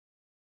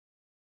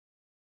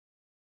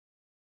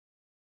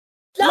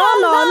La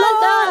la la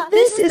la,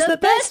 this is the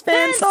best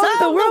fan song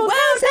the world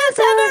has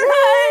ever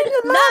heard.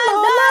 La la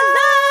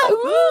la,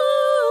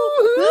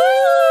 ooh,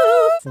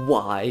 ooh.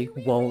 Why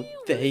won't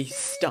they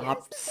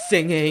stop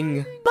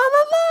singing? La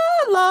la la,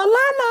 la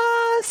la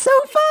la, so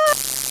fun.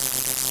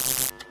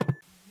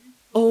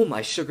 Oh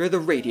my sugar, the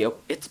radio,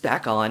 it's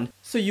back on.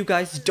 So you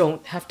guys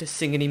don't have to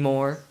sing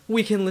anymore.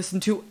 We can listen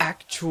to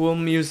actual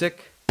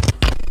music.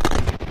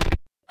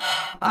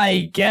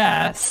 I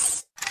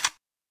guess.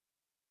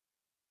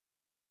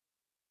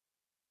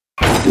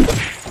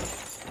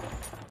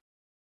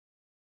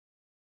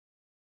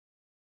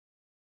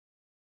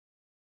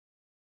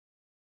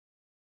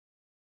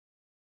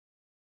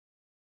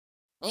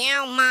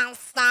 You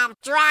must stop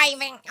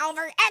driving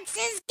over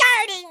X's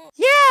garden!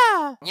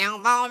 Yeah!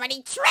 You've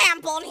already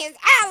trampled his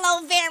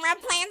aloe vera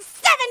plant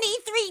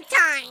 73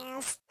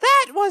 times!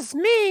 That was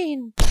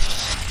mean!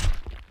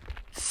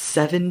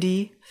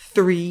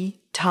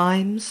 73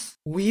 times?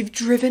 We've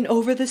driven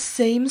over the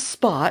same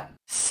spot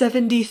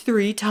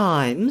 73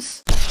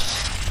 times?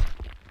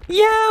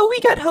 Yeah, we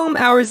got home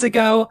hours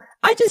ago.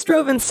 I just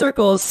drove in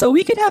circles so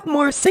we could have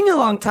more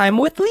sing-along time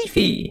with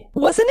Leafy.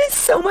 Wasn't it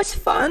so much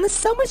fun?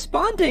 So much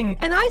bonding.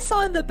 And I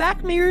saw in the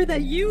back mirror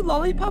that you,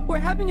 Lollipop, were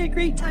having a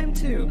great time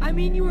too. I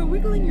mean, you were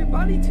wiggling your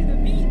body to the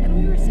beat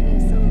and we were singing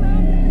so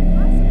loud that the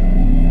classical...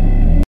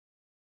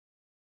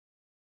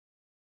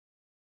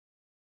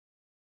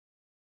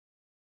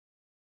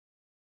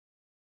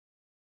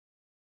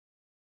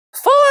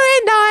 4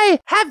 and I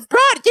have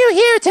brought you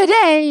here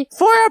today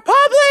for a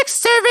public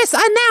service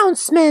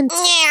announcement.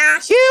 Yeah.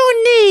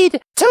 You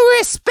need to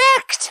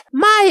respect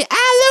my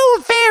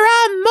aloe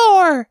vera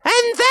more,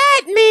 and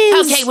that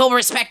means... Okay, we'll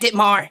respect it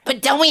more.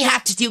 But don't we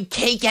have to do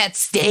cake at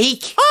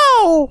stake?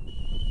 Oh!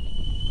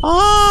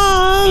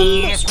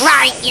 He's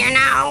right, you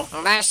know.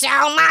 The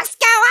show must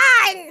go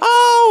on.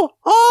 Oh,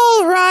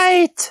 all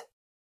right.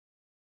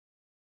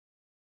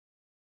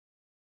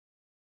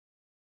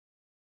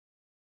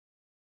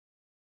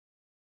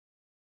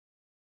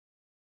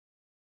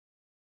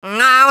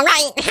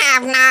 Alright,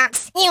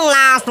 have-nots. You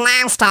lost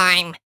last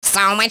time.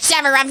 So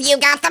whichever of you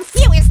got the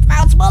fewest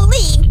votes will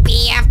lead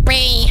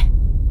B.F.B.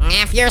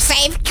 If you're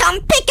safe,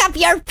 come pick up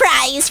your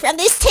prize from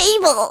this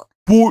table.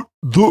 But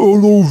the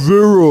aloe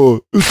vera,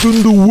 it's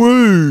in the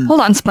way.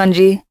 Hold on,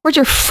 Spongy. Where'd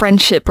your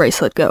friendship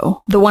bracelet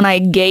go? The one I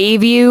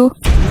gave you?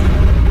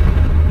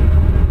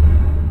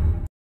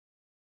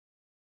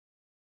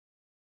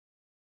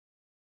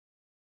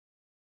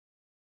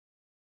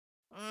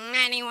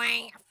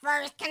 Anyway,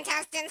 first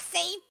contestant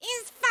safe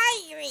is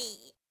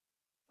Fiery.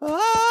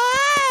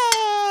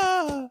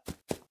 Ah!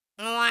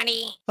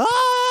 Woody.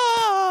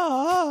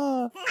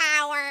 Ah!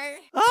 Flower.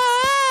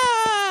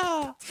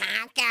 Ah!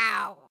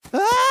 Taco.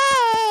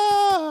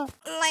 Ah!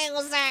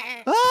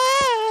 Loser.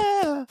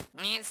 Ah!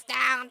 It's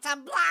down to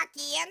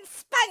Blocky and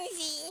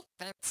Spongy,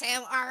 the 2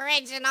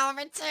 original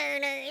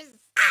returners.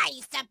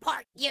 I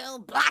support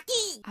you,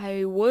 Blocky.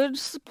 I would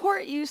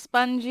support you,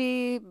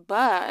 Spongy,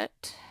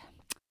 but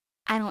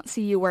I don't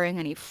see you wearing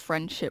any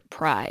friendship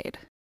pride.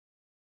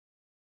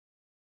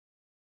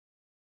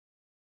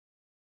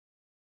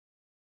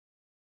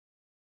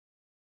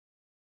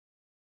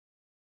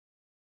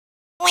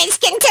 Which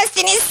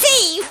contestant is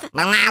safe?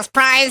 The last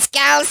prize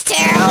goes to...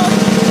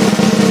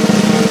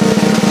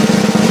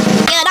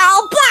 good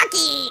old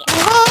Blocky!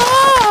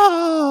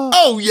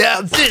 Oh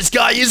yeah, this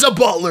guy is a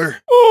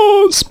butler.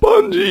 Oh,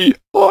 Spongy,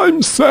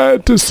 I'm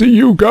sad to see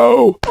you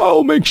go.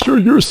 I'll make sure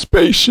your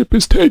spaceship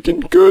is taken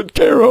good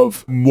care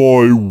of.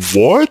 My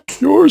what?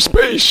 Your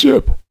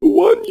spaceship, the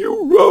one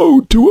you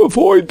rode to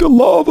avoid the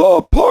lava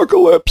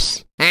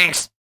apocalypse.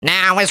 Thanks.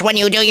 Now is when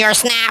you do your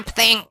snap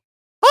thing.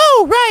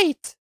 Oh,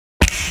 right!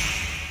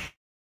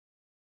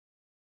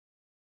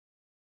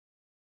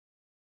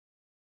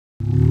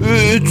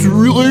 It's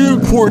really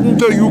important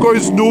that you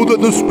guys know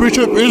that the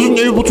spaceship isn't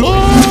able to...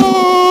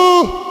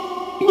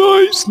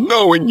 Nice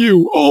knowing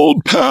you,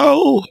 old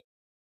pal.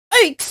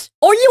 Ix,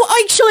 are you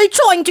actually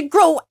trying to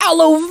grow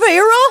aloe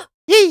vera?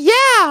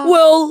 Yeah!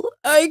 Well,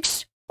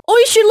 Ix,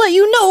 I should let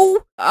you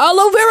know,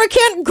 aloe vera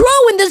can't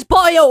grow in this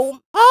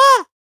biome.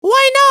 Ah!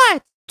 Why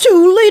not?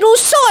 Too little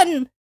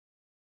sun.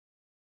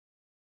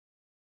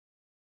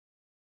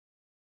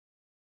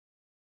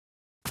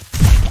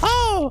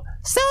 Oh,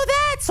 so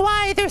that's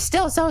why they're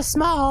still so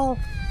small.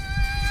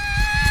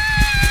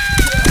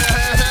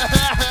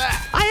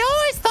 I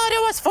always thought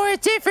it was for a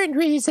different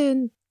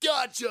reason.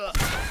 Gotcha.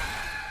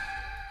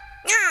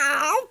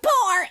 Oh,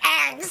 poor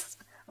X.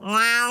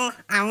 Well,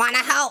 I want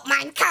to help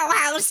my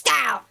co-host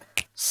out.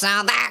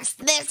 So that's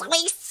this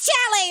week's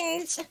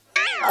challenge.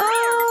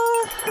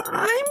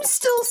 I'm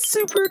still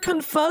super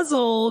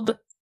confuzzled.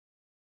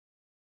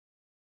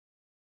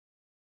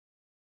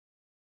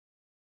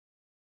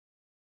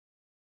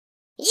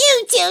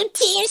 You two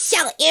teams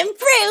shall improve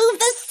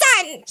the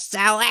sun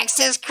so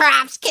X's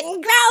crops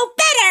can grow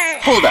better.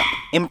 Hold up.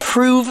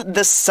 Improve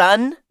the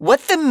sun?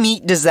 What the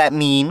meat does that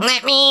mean?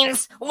 That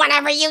means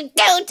whatever you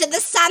do to the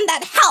sun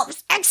that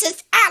helps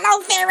X's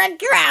aloe vera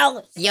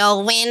grow,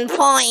 you'll win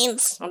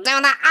points. Do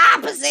the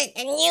opposite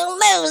and you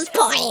lose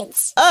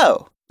points.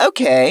 Oh,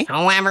 okay.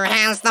 Whoever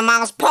has the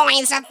most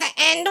points at the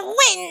end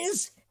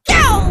wins.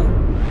 Go!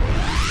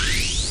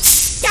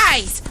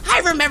 Guys, I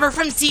remember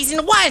from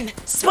season 1,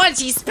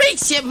 Spongy's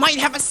spaceship might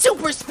have a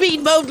super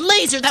speed mode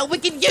laser that we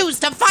can use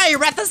to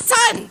fire at the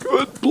sun.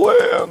 Good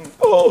plan.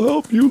 I'll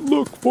help you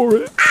look for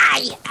it.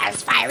 I,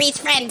 as Fiery's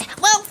friend,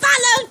 will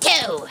follow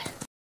too.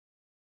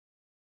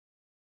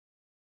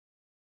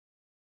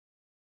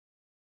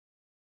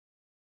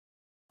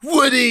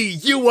 Woody,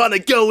 you want to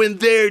go in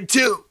there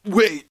too?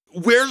 Wait,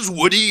 where's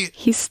Woody?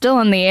 He's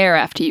still in the air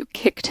after you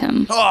kicked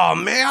him. Oh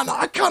man,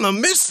 I kind of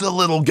miss the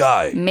little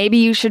guy. Maybe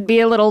you should be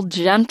a little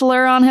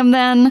gentler on him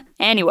then?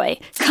 Anyway,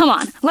 come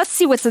on, let's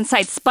see what's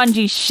inside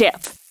Spongy's ship.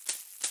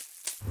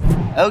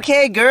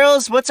 Okay,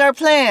 girls, what's our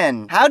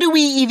plan? How do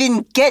we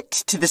even get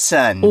to the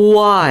sun?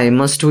 Why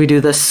must we do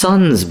the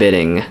sun's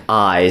bidding?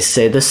 I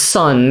say the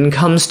sun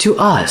comes to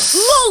us.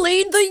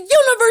 Lolly, the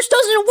universe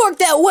doesn't work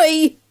that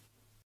way.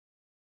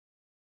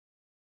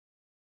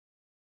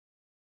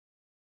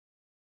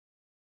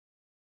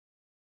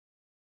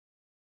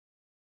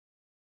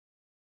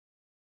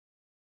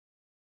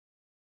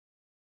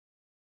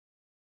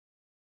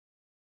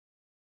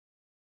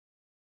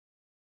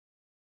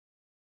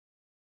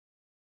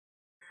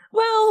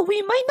 Well,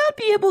 we might not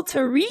be able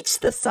to reach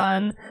the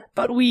sun,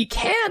 but we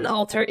can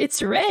alter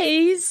its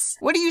rays.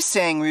 What are you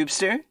saying,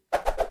 Roopster?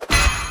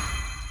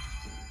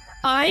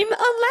 I'm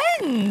a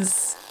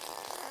lens.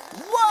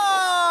 Whoa!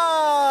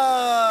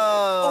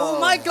 Oh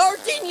my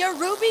gardenia,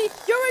 Ruby,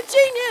 you're a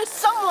genius.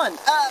 Someone,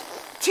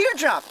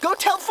 Teardrop, go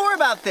tell Four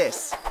about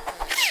this.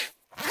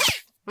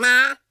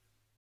 Ma?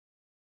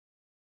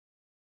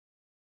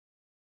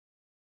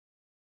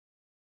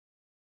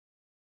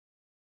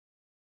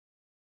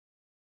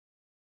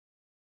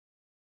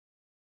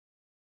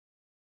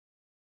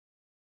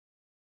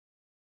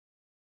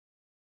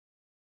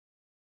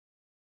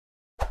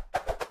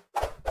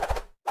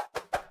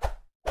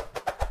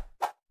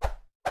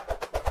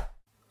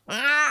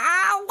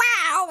 Oh,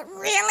 wow,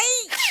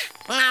 really?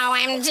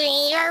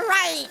 OMG, you're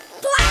right.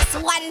 Plus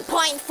 1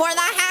 point for the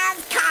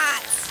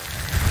half-cots.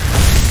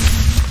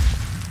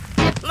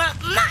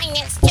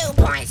 Minus 2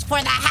 points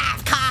for the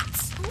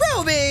half-cots.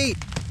 Ruby!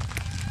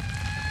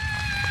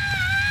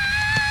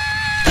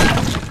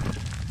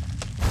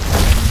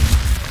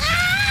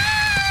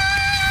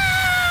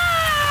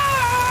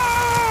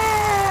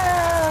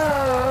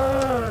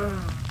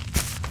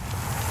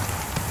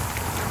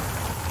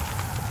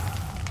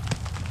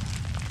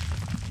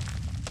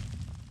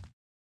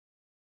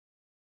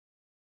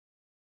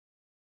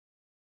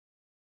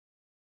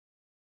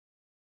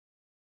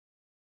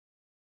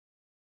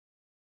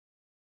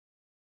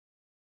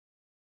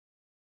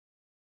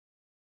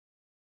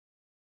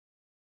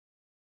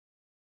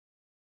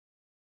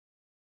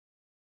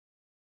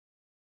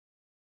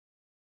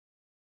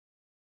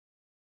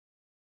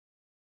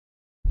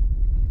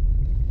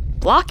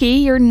 Blocky,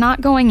 you're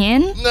not going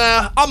in?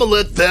 Nah, I'ma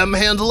let them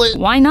handle it.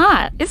 Why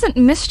not? Isn't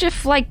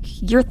mischief, like,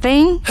 your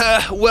thing?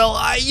 Well,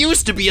 I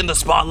used to be in the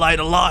spotlight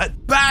a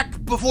lot.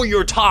 Back before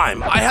your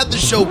time, I had the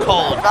show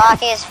called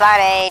Blocky's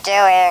Funny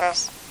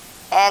Doings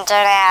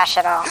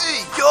International.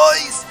 Hey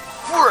guys!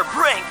 For a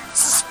prank,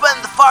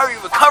 suspend the fiery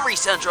recovery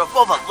center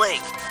above a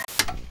lake.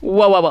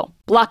 Whoa.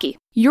 Blocky,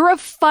 you're a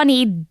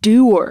funny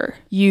doer.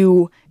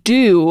 You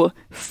do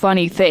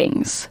funny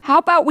things. How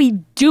about we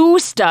do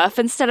stuff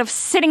instead of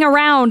sitting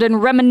around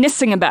and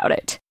reminiscing about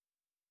it?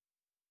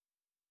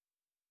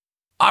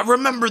 I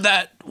remember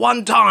that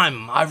one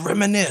time I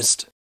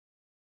reminisced.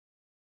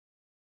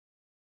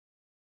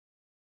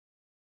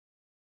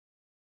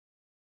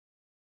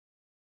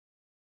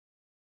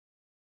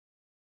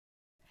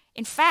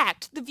 In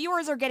fact, the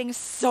viewers are getting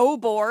so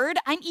bored,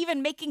 I'm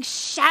even making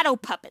shadow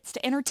puppets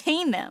to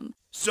entertain them.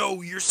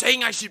 So you're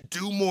saying I should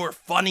do more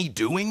funny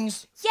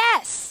doings?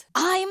 Yes!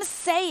 I'm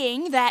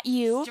saying that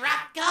you...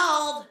 Drop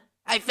gold.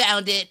 I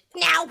found it.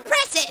 Now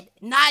press it.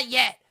 Not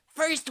yet.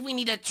 First, we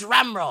need a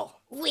drum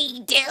roll.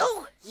 We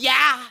do?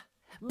 Yeah.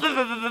 Oh,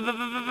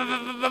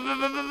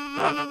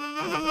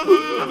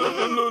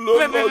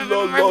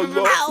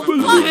 for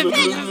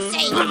pity's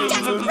sake,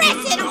 just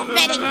press it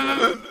already.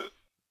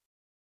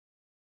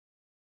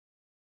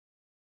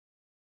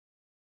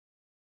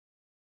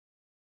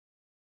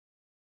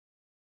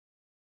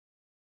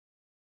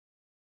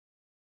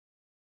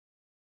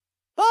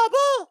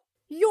 Bubble?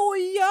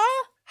 Yeah?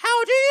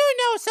 How do you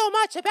know so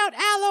much about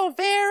aloe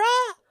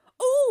vera?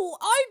 Oh,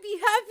 I'd be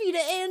happy to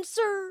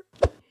answer.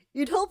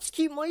 It helps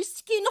keep my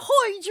skin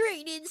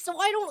hydrated so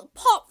I don't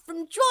pop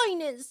from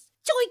dryness.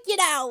 Check it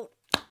out.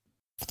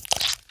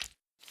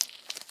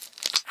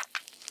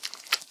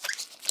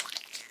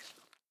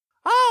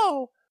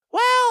 Oh,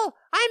 well,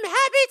 I I'm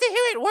happy to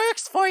hear it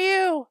works for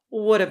you.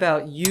 What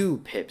about you,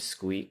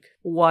 Pipsqueak?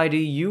 Why do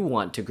you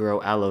want to grow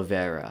aloe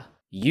vera?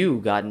 You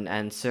got an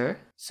answer,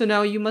 so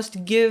now you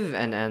must give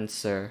an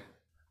answer.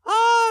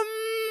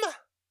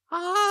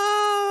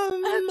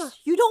 X,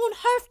 you don't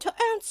have to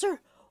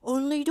answer.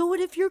 Only do it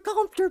if you're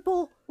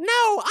comfortable. No,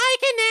 I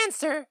can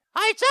answer.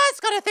 I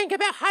just gotta think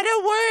about how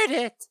to word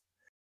it.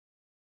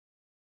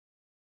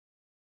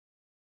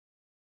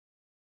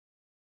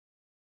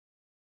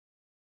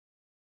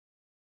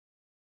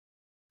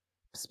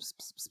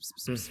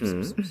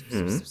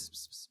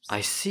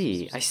 I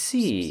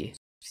see.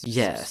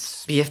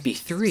 Yes, B.F.B.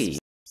 3.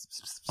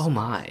 Oh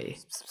my.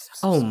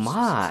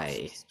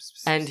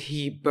 And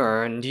he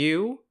burned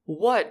you?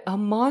 What a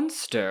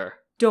monster.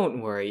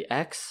 Don't worry,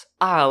 X.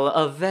 I'll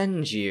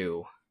avenge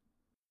you.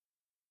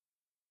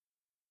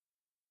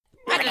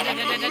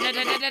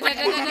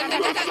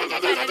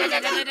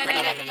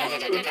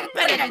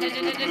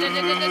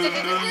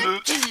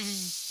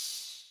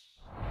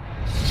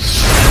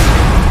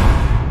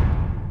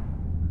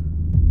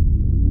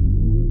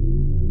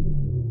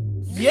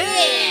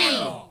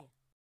 Yeah!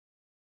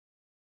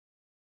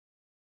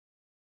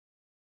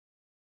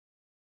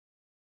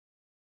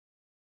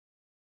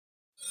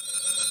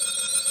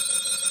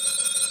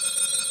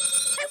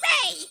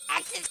 Hooray!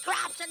 X's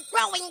crops are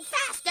growing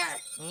faster.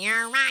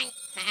 You're right.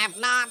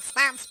 Have-nots,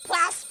 that's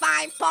plus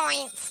 5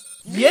 points.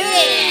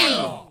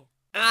 Yeah!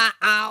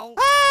 Uh-oh.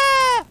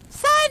 Ah!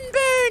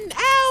 Sunburn!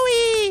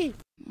 Owie!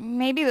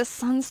 Maybe the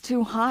sun's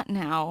too hot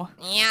now.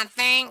 You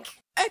think?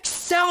 X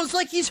sounds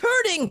like he's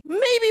hurting.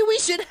 Maybe we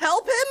should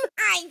help him?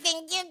 I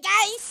think you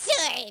guys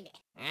should.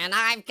 And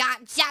I've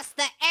got just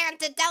the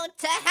antidote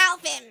to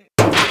help him.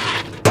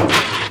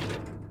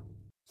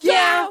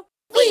 Yeah,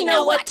 we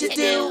know what to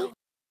do.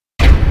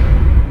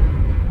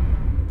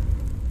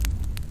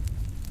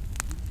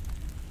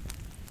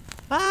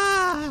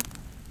 Ah!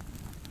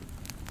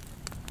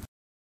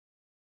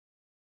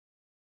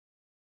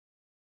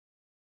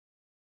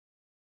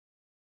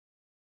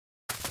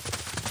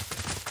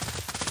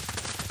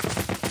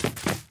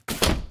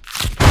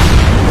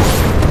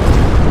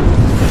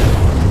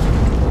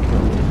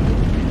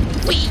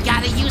 We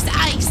gotta use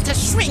ice to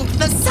shrink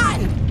the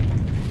sun!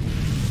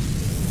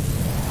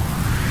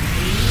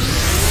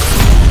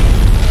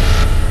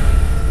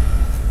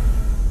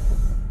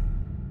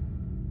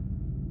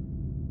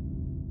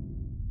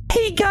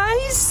 Hey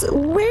guys,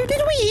 where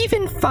did we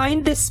even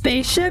find this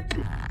spaceship?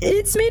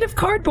 It's made of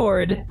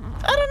cardboard.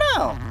 I don't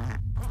know.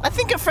 I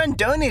think a friend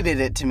donated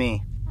it to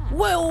me.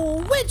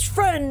 Well, which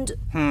friend?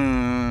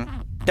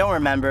 Don't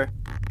remember.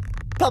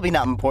 Probably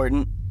not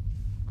important.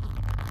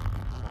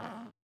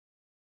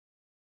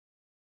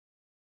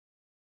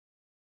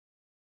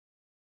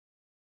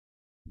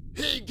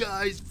 Hey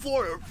guys,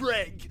 for a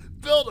prank,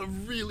 build a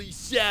really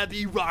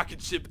shabby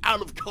rocket ship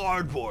out of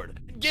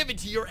cardboard and give it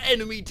to your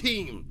enemy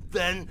team.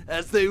 Then,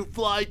 as they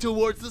fly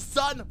towards the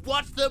sun,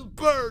 watch them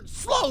burn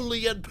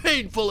slowly and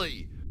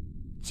painfully.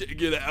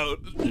 Check it out.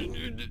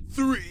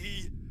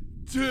 3,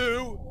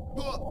 2...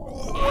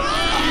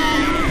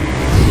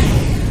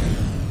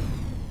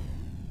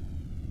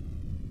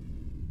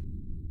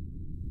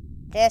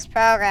 This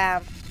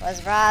program was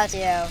brought to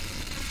you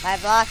by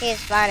Blocky's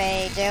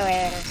Funny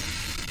Doings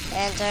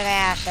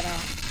International.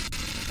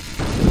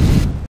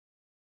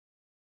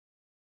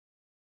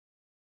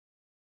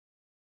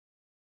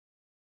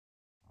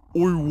 I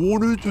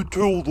wanted to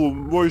tell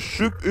them my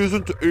ship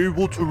isn't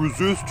able to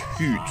resist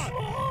heat.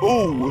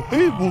 Oh,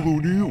 hey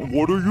Balloony,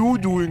 what are you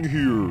doing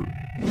here?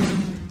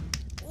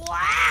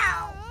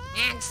 Wow!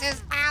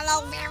 X's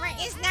aloe vera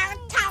is now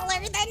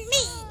taller than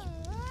me.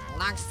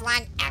 Looks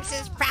like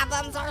X's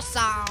problems are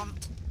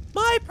solved.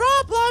 My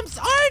problems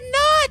are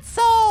not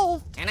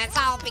solved! And it's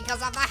all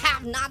because of the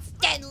have-nots'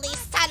 deadly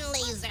sun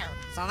laser.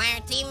 So their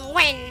team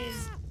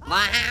wins. The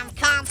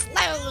have-cots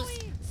lose.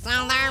 So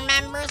their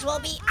members will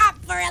be up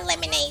for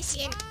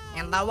elimination.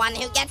 And the one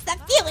who gets the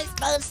fewest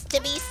votes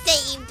to be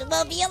saved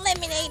will be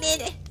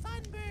eliminated.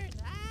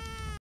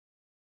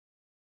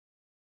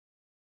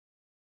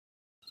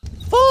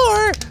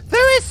 Four,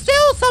 there is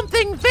still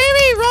something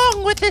very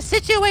wrong with this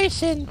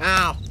situation.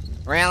 Oh,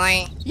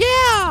 really?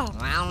 Yeah!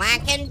 Well,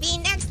 that can be